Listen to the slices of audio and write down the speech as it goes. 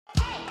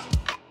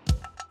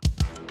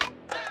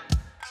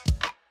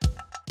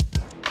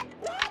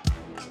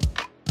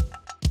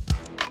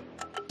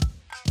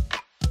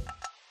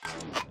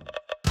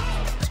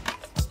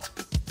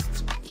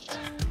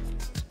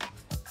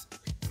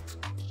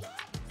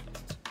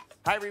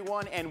Hi,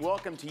 everyone, and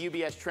welcome to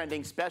UBS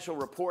Trending Special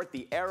Report,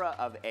 the era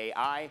of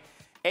AI.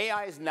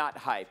 AI is not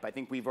hype. I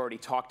think we've already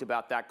talked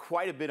about that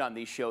quite a bit on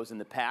these shows in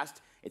the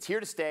past. It's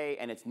here to stay,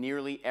 and it's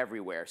nearly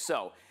everywhere.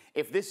 So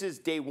if this is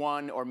day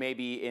one, or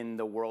maybe in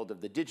the world of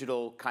the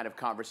digital kind of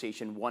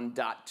conversation,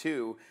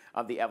 1.2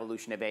 of the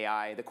evolution of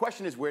AI, the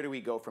question is, where do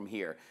we go from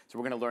here? So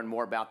we're going to learn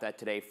more about that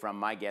today from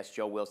my guest,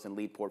 Joe Wilson,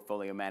 Lead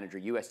Portfolio Manager,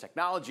 U.S.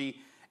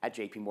 Technology at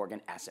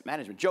JP Asset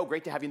Management. Joe,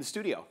 great to have you in the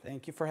studio.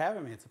 Thank you for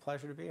having me. It's a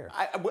pleasure to be here.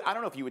 I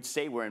don't know if you would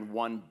say we're in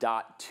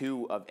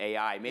 1.2 of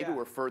AI. Maybe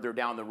we're further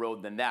down the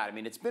road than that. I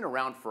mean, it's been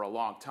around for a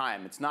long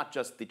time. It's not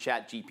just the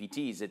chat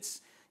GPTs.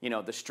 It's, you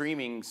know, the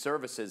streaming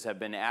services have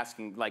been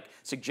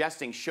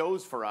suggesting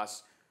shows for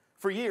us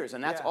for years,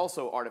 and that's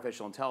also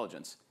artificial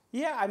intelligence.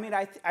 Yeah, I mean,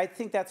 I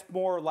think that's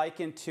more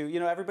likened to,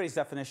 you know, everybody's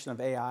definition of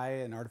AI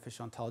and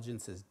artificial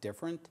intelligence is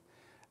different.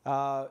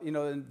 You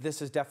know,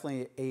 this is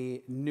definitely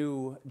a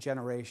new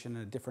generation,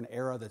 a different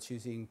era that's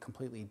using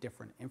completely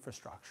different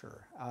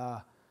infrastructure.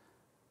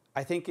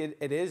 I think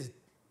it is,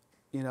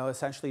 you know,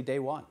 essentially day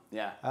one.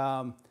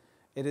 Yeah.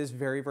 It is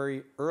very,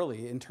 very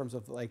early in terms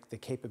of like the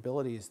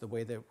capabilities, the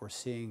way that we're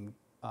seeing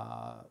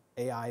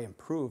AI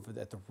improve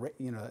at the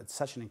you know, at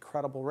such an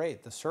incredible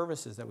rate. The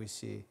services that we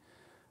see.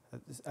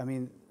 I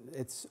mean,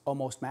 it's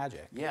almost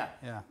magic. Yeah.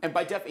 Yeah. And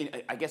by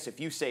definition, I guess if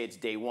you say it's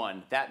day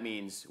one, that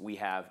means we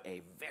have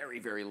a very,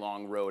 very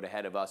long road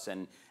ahead of us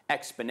and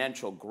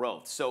exponential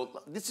growth.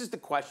 So this is the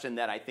question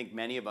that I think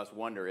many of us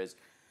wonder is,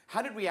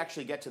 how did we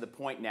actually get to the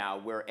point now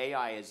where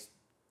AI has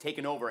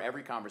taken over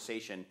every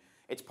conversation?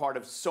 It's part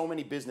of so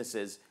many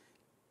businesses,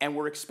 and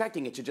we're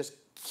expecting it to just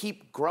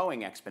keep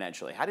growing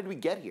exponentially. How did we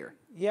get here?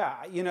 Yeah,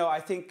 you know,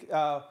 I think,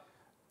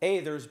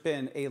 there's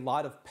been a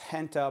lot of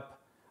pent-up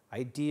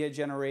idea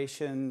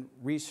generation,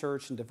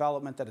 research, and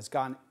development that has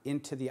gone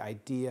into the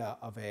idea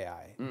of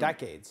AI,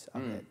 decades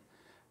of it.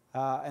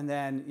 And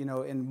then, you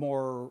know, in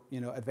more,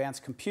 you know,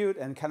 advanced compute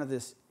and kind of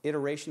this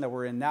iteration that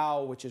we're in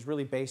now, which is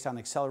really based on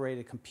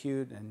accelerated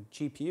compute and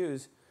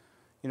GPUs,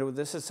 you know,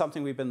 this is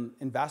something we've been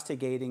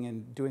investigating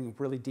and doing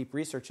really deep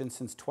research in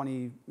since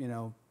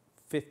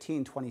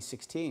 2015,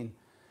 2016.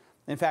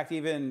 In fact,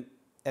 even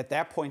at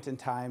that point in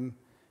time,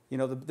 you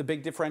know, the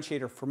big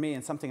differentiator for me,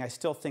 and something I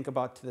still think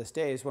about to this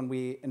day, is when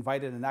we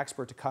invited an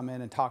expert to come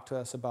in and talk to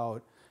us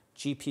about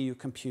GPU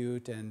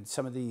compute and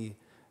some of the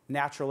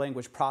natural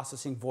language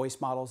processing voice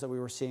models that we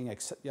were seeing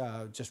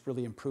just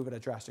really improve at a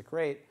drastic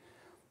rate.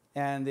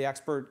 And the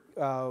expert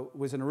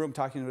was in a room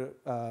talking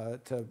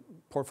to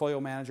portfolio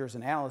managers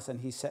and analysts,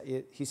 and he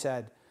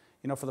said,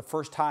 you know, for the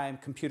first time,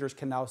 computers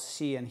can now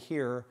see and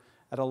hear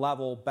at a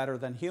level better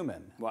than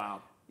human.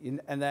 Wow.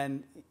 And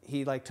then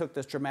he took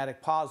this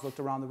dramatic pause,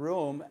 looked around the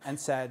room, and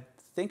said,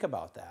 "Think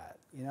about that."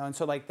 You know, and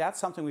so that's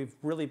something we've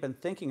really been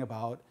thinking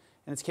about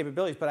and its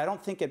capabilities. But I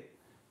don't think it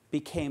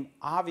became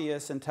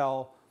obvious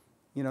until,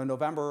 you know,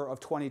 November of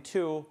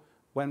 22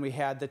 when we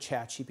had the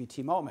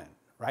ChatGPT moment,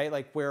 right?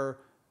 Like where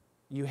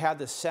you had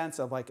this sense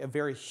of like a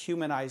very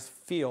humanized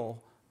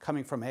feel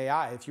coming from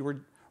AI. If you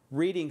were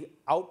reading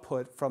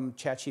output from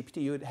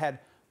ChatGPT, you had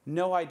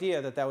no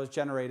idea that that was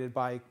generated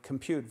by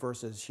compute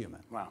versus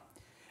human. Wow.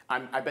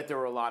 I bet there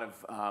were a lot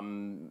of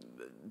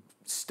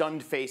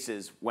stunned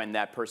faces when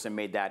that person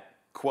made that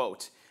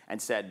quote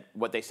and said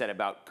what they said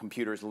about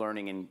computers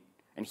learning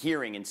and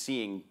hearing and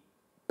seeing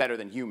better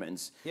than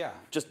humans. Yeah.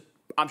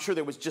 I'm sure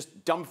there was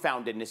just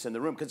dumbfoundedness in the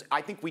room, because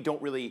I think we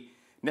don't really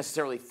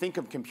necessarily think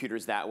of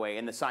computers that way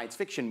in the science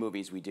fiction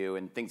movies we do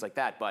and things like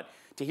that. But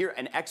to hear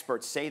an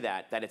expert say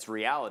that it's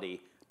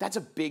reality, that's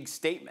a big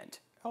statement.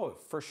 Oh,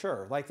 for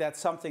sure. Like that's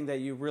something that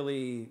you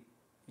really,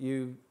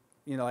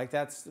 you know, like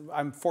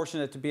I'm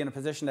fortunate to be in a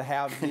position to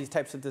have these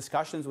types of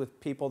discussions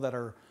with people that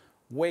are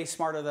way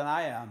smarter than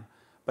I am.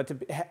 But to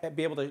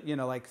be able to, you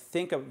know, like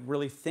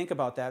really think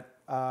about that,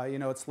 you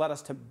know, it's led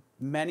us to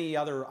many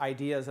other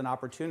ideas and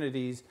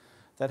opportunities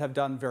that have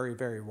done very,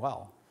 very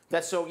well.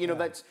 That's so, you know,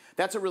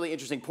 that's a really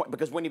interesting point,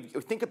 because when you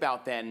think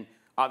about then,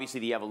 obviously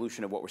the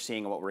evolution of what we're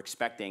seeing and what we're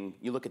expecting,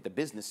 you look at the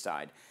business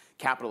side,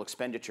 capital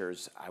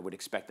expenditures, I would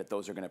expect that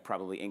those are going to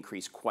probably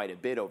increase quite a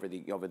bit over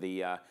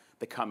the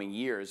coming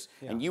years.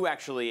 Yeah. And you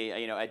actually,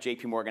 you know, at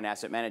JP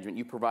Asset Management,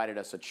 you provided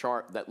us a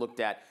chart that looked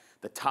at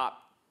the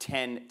top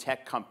 10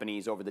 tech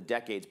companies over the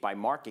decades by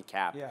market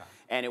cap. Yeah.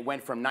 And it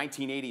went from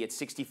 1980 at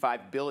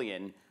 65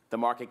 billion, the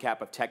market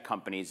cap of tech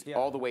companies,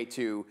 all the way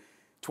to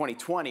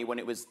 2020 when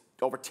it was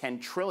over 10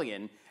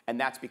 trillion. And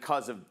that's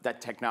because of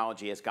that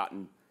technology has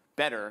gotten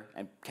better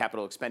and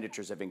capital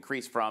expenditures have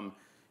increased from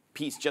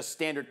just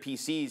standard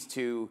PCs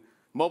to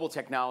mobile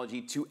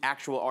technology to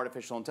actual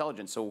artificial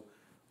intelligence. So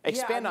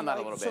expand on that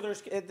a little bit. So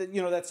there's,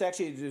 you know,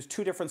 there's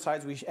two different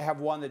sides. We have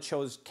one that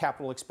shows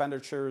capital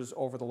expenditures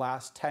over the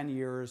last 10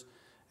 years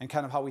and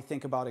kind of how we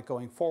think about it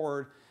going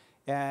forward.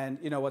 And,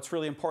 you know, what's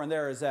really important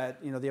there is that,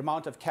 you know, the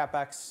amount of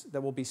CapEx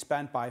that will be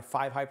spent by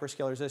 5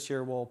 hyperscalers this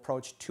year will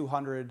approach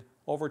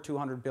over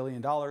 $200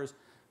 billion.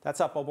 That's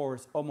up over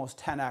almost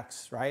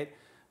 10x, right?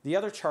 The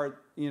other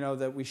chart, you know,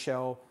 that we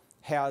show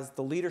has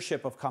the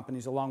leadership of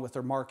companies along with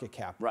their market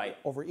cap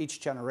over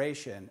each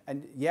generation.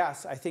 And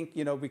yes, I think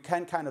we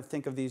can kind of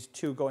think of these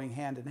two going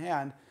hand in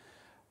hand.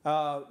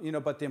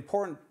 But the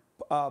important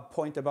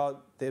point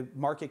about the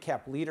market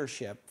cap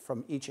leadership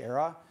from each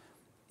era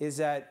is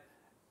that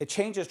it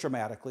changes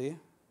dramatically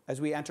as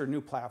we enter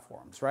new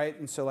platforms, right?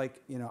 And so,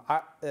 like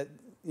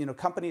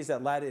companies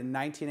that led in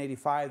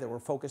 1985 that were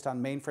focused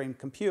on mainframe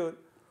compute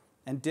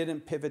and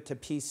didn't pivot to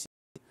PC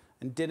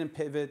and didn't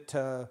pivot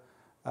to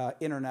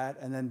internet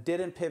and then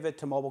didn't pivot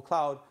to mobile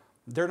cloud,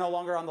 they're no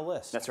longer on the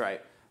list. That's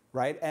right.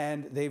 Right,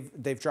 and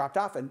they've dropped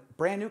off. And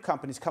brand new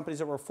companies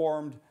that were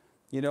formed,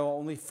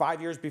 only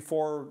 5 years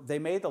before they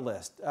made the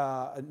list,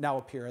 now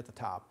appear at the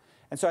top.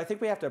 And so I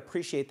think we have to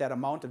appreciate that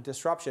amount of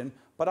disruption,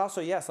 but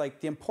also, yes, like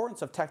the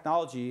importance of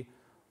technology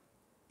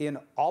in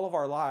all of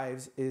our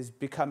lives is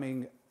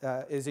becoming,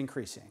 is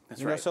increasing.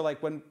 That's right. So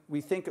like when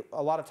we think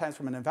a lot of times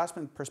from an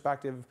investment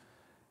perspective,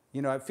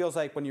 it feels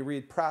like when you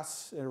read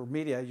press or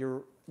media,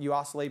 you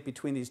oscillate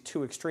between these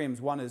two extremes.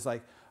 One is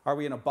like, are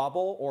we in a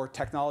bubble or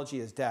technology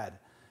is dead?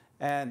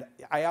 And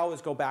I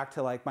always go back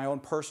to like my own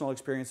personal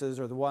experiences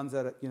or the ones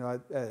that,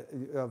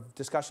 of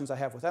discussions I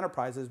have with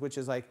enterprises, which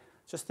is like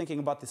just thinking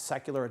about the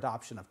secular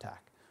adoption of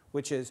tech,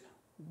 which is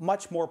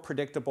much more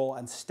predictable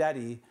and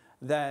steady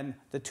than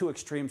the two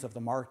extremes of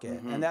the market.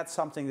 Mm-hmm. And that's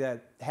something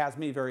that has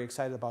me very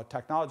excited about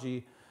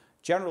technology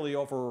generally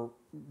over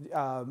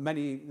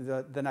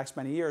the next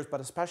many years,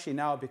 but especially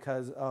now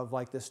because of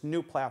like this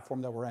new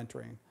platform that we're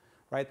entering,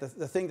 right?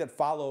 The thing that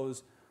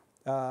follows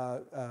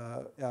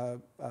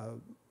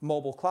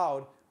mobile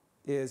cloud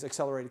is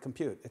accelerated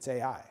compute. It's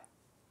AI.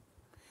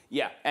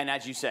 Yeah, and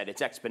as you said,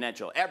 it's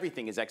exponential.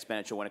 Everything is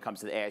exponential when it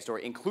comes to the AI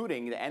story,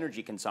 including the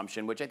energy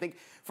consumption, which I think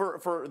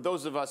for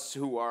those of us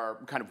who are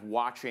kind of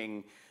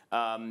watching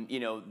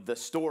the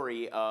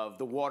story of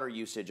the water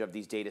usage of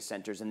these data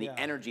centers and the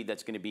energy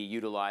that's going to be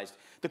utilized,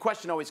 the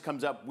question always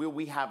comes up, will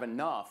we have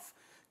enough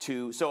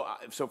to, so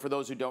for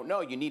those who don't know,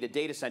 you need a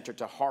data center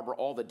to harbor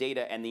all the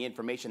data and the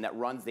information that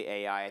runs the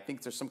AI. I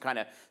think there's some kind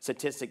of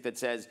statistic that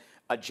says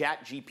a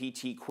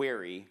ChatGPT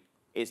query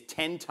is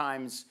 10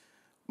 times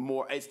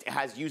more,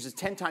 uses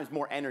 10 times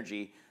more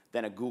energy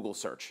than a Google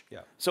search. Yeah.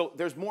 So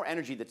there's more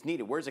energy that's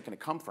needed. Where's it going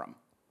to come from?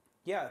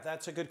 Yeah,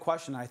 that's a good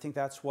question. I think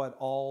that's what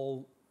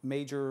all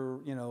major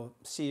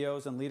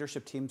CEOs and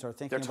leadership teams are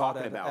thinking about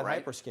at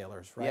right?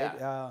 hyperscalers, right?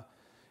 Yeah.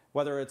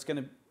 Whether it's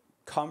going to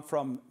come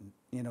from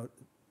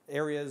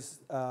areas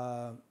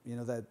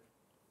that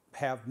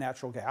have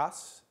natural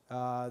gas,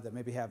 that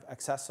maybe have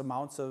excess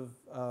amounts of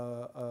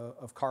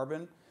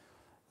carbon,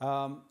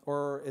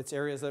 or it's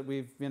areas that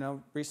we've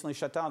recently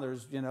shut down.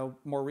 There's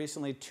more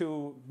recently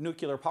 2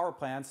 nuclear power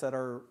plants that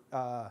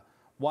are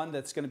one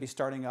that's going to be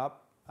starting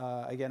up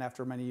again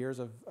after many years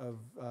of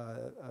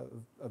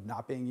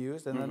not being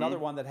used, and another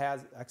one that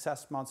has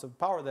excess amounts of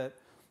power that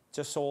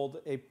just sold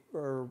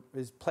or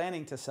is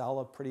planning to sell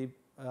a pretty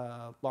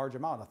large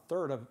amount, a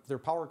third of their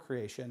power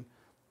creation,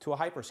 to a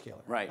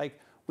hyperscaler. Right. Like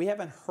we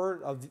haven't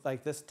heard of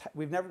like this.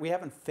 We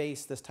haven't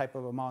faced this type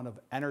of amount of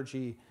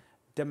energy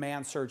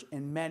demand surge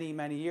in many,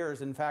 many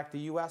years. In fact, the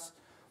U.S.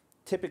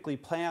 typically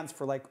plans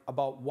for like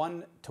about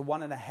 1 to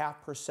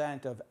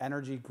 1.5% of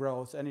energy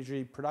growth,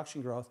 energy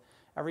production growth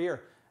every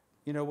year.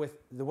 With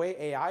the way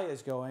AI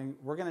is going,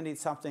 we're going to need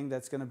something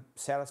that's going to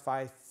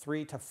satisfy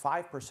 3 to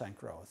 5%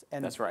 growth.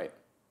 And that's right.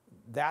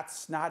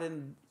 That's not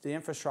in the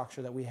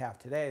infrastructure that we have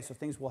today, so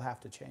things will have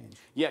to change.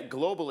 Yeah,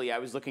 globally, I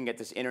was looking at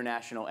this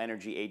International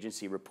Energy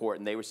Agency report,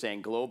 and they were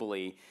saying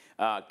globally,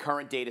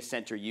 current data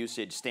center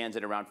usage stands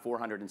at around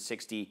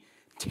 460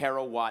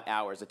 terawatt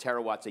hours. A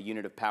terawatt's a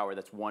unit of power.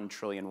 That's 1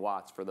 trillion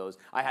watts for those.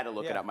 I had to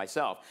look it up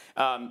myself.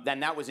 Then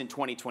that was in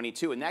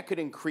 2022, and that could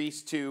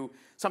increase to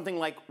something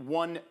like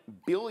 1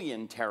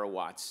 billion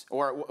terawatts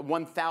or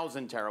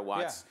 1,000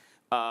 terawatts,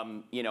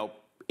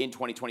 in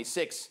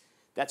 2026.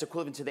 That's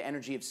equivalent to the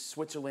energy of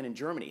Switzerland and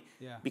Germany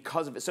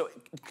because of it. So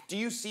do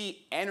you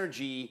see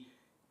energy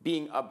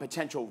being a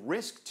potential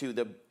risk to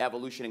the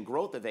evolution and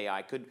growth of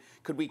AI? Could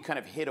we kind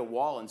of hit a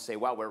wall and say,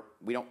 wow,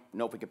 we don't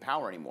know if we can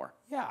power anymore?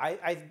 Yeah,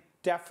 I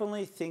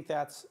definitely think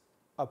that's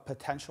a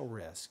potential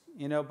risk.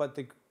 But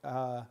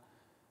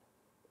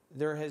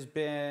there has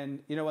been,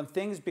 when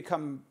things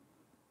become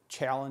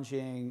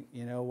challenging,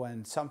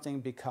 when something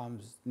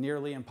becomes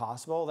nearly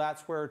impossible,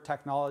 that's where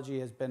technology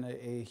has been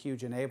a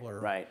huge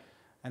enabler. Right.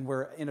 And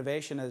where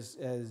innovation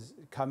has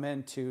come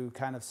in to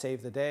kind of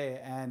save the day.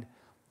 And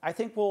I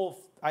think we'll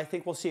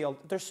see.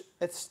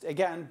 It's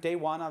again day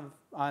one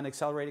on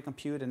accelerated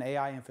compute and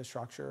AI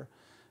infrastructure.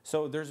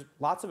 So there's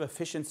lots of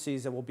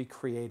efficiencies that will be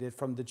created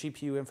from the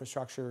GPU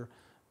infrastructure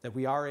that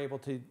we are able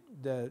to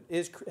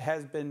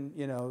has been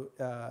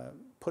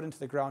put into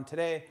the ground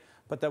today,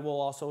 but that we'll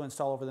also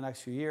install over the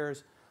next few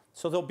years.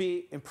 So there'll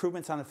be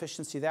improvements on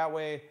efficiency that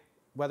way,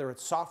 whether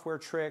it's software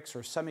tricks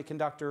or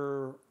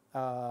semiconductor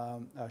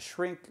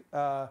shrink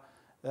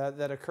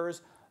that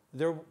occurs.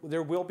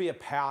 There will be a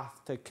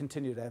path to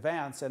continue to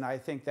advance, and I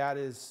think that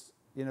is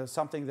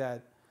something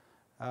that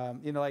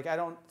Like I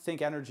don't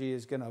think energy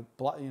is going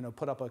to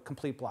put up a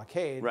complete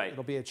blockade. Right.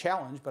 It'll be a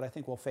challenge, but I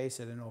think we'll face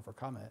it and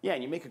overcome it. Yeah,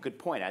 and you make a good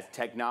point. As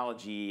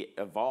technology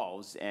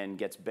evolves and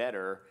gets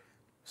better,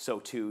 so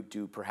too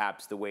do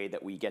perhaps the way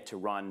that we get to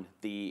run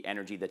the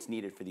energy that's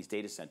needed for these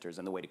data centers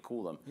and the way to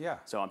cool them. Yeah.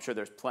 So I'm sure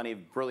there's plenty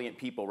of brilliant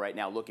people right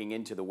now looking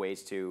into the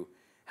ways to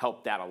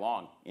help that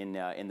along in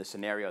the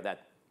scenario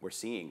that we're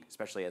seeing,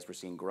 especially as we're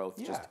seeing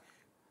growth just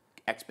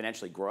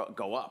exponentially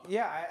go up.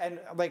 Yeah, and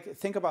like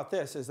think about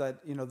this: is that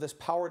this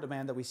power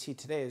demand that we see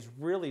today is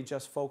really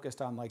just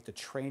focused on like the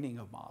training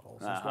of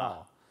models as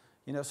well.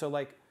 So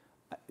like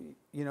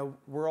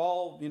we're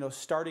all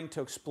starting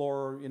to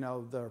explore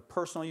the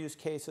personal use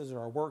cases or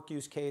our work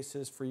use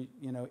cases for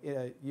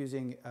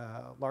using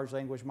large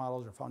language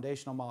models or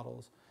foundational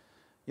models.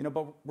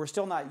 But we're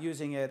still not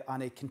using it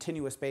on a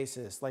continuous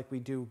basis like we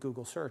do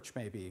Google search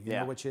maybe,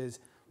 which is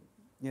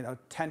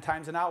 10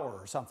 times an hour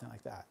or something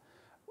like that.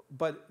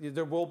 But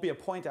there will be a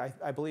point,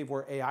 I believe,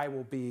 where AI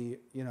will be,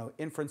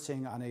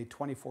 inferencing on a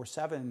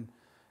 24/7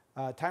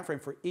 time frame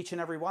for each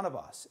and every one of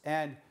us.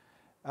 And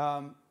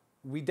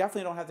we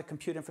definitely don't have the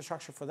compute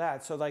infrastructure for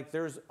that. So like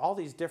there's all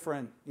these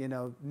different,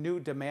 new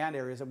demand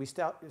areas that we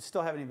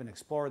still haven't even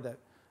explored that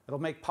it'll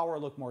make power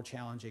look more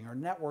challenging or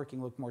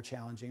networking look more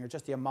challenging or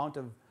just the amount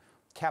of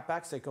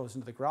CapEx that goes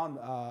into the ground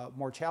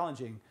more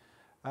challenging.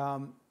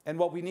 And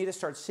what we need to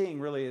start seeing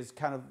really is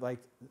kind of like,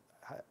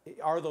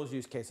 are those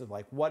use cases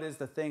like what is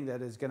the thing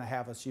that is going to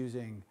have us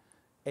using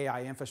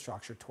AI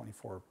infrastructure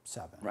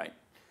 24/7? Right.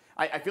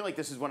 I feel like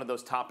this is one of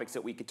those topics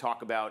that we could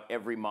talk about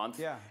every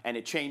month, and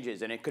it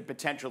changes, and it could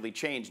potentially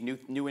change.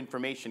 New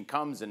information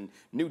comes, and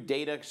new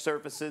data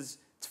surfaces.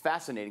 It's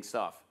fascinating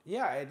stuff.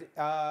 Yeah,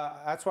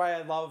 that's why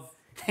I love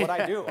what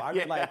I do. I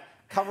mean, like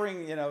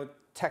covering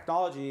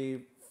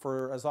technology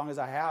for as long as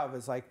I have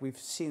is like we've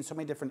seen so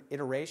many different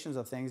iterations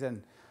of things,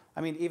 and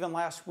I mean even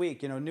last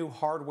week, new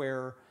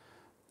hardware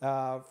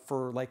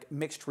for like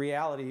mixed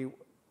reality,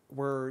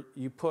 where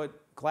you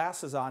put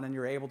glasses on and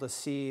you're able to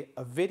see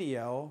a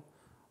video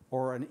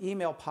or an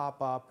email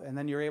pop up, and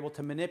then you're able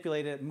to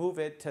manipulate it, move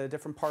it to a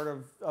different part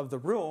of the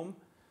room,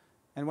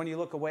 and when you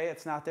look away,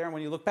 it's not there, and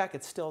when you look back,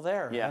 it's still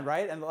there,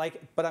 right? And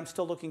but I'm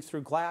still looking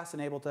through glass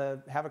and able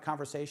to have a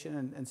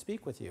conversation and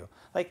speak with you.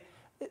 Like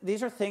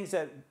these are things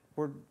that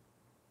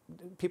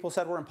people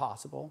said were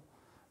impossible.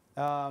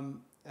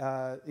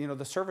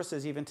 The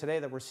services even today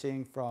that we're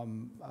seeing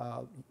from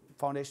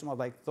foundational,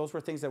 like those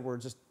were things that were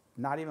just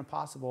not even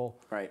possible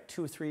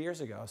 2 or 3 years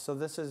ago. So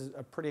this is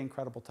a pretty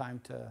incredible time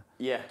to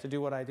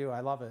do what I do. I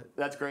love it.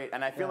 That's great.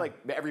 And I feel like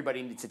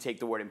everybody needs to take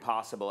the word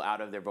impossible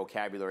out of their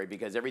vocabulary,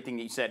 because everything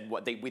that you said,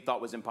 we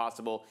thought was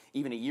impossible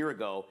even a year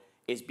ago,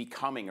 is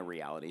becoming a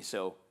reality.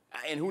 So,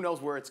 and who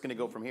knows where it's going to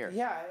go from here.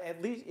 Yeah,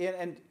 at least,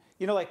 and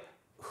like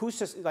who's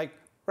just like,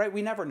 right,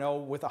 we never know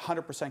with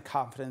 100%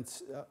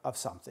 confidence of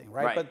something,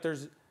 right? But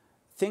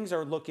things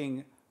are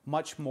looking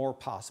much more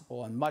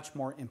possible and much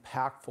more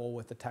impactful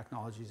with the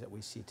technologies that we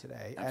see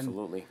today.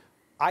 Absolutely. And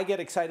I get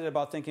excited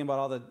about thinking about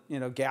all the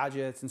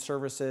gadgets and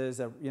services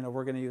that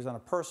we're going to use on a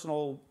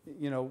personal,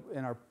 in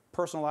our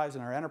personal lives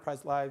and our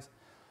enterprise lives.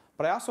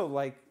 But I also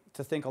like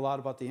to think a lot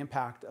about the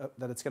impact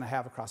that it's going to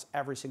have across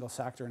every single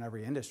sector and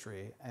every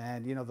industry.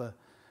 And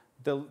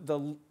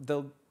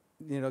the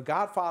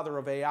godfather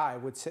of AI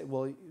would say,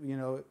 well,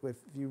 if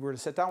you were to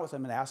sit down with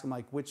him and ask him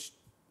like which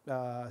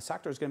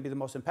sector is going to be the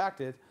most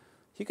impacted,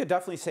 he could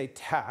definitely say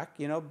tech,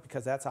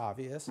 because that's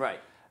obvious. Right.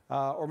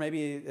 Or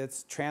maybe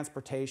it's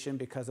transportation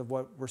because of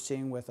what we're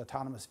seeing with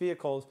autonomous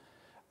vehicles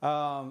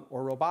or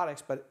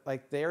robotics. But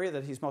like the area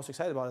that he's most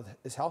excited about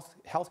is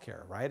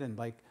healthcare, right? And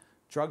like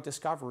drug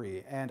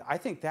discovery. And I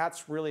think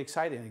that's really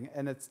exciting.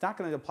 And it's not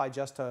going to apply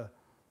just to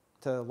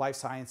life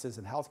sciences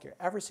and healthcare.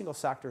 Every single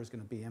sector is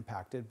going to be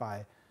impacted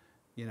by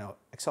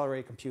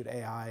accelerated compute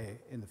AI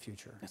in the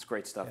future. That's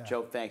great stuff. Yeah.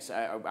 Joe, thanks.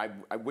 I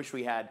wish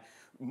we had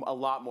a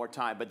lot more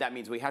time, but that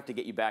means we have to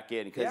get you back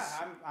in, because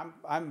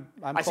I'm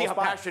I see how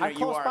passionate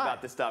you are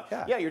about this stuff.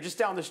 Yeah. Yeah, you're just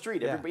down the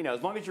street. Everybody,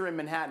 as long as you're in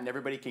Manhattan,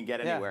 everybody can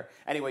get anywhere.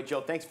 Anyway, Joe,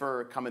 thanks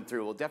for coming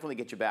through. We'll definitely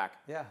get you back.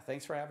 Yeah,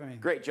 thanks for having me.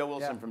 Great. Joe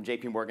Wilson from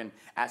JP Morgan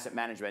Asset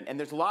Management. And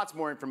there's lots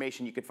more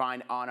information you could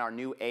find on our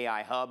new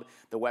AI Hub.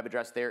 The web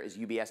address there is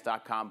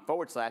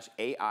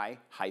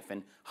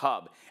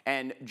ubs.com/AI-hub.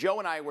 And Joe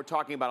and I were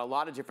talking about a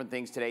lot of different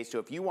things today. So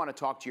if you want to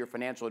talk to your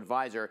financial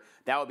advisor,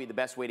 that would be the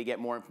best way to get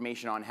more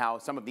information on how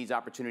some of these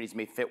opportunities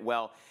may fit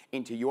well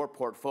into your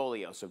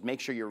portfolio. So make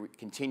sure you're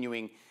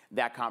continuing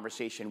that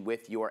conversation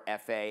with your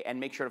FA, and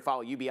make sure to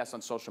follow UBS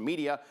on social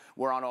media.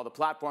 We're on all the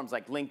platforms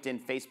like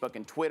LinkedIn, Facebook,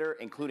 and Twitter,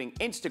 including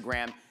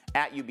Instagram.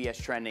 At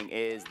UBS Trending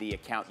is the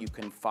account you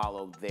can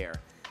follow there.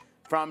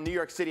 From New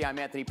York City, I'm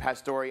Anthony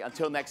Pastore.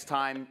 Until next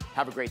time,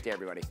 have a great day,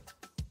 everybody.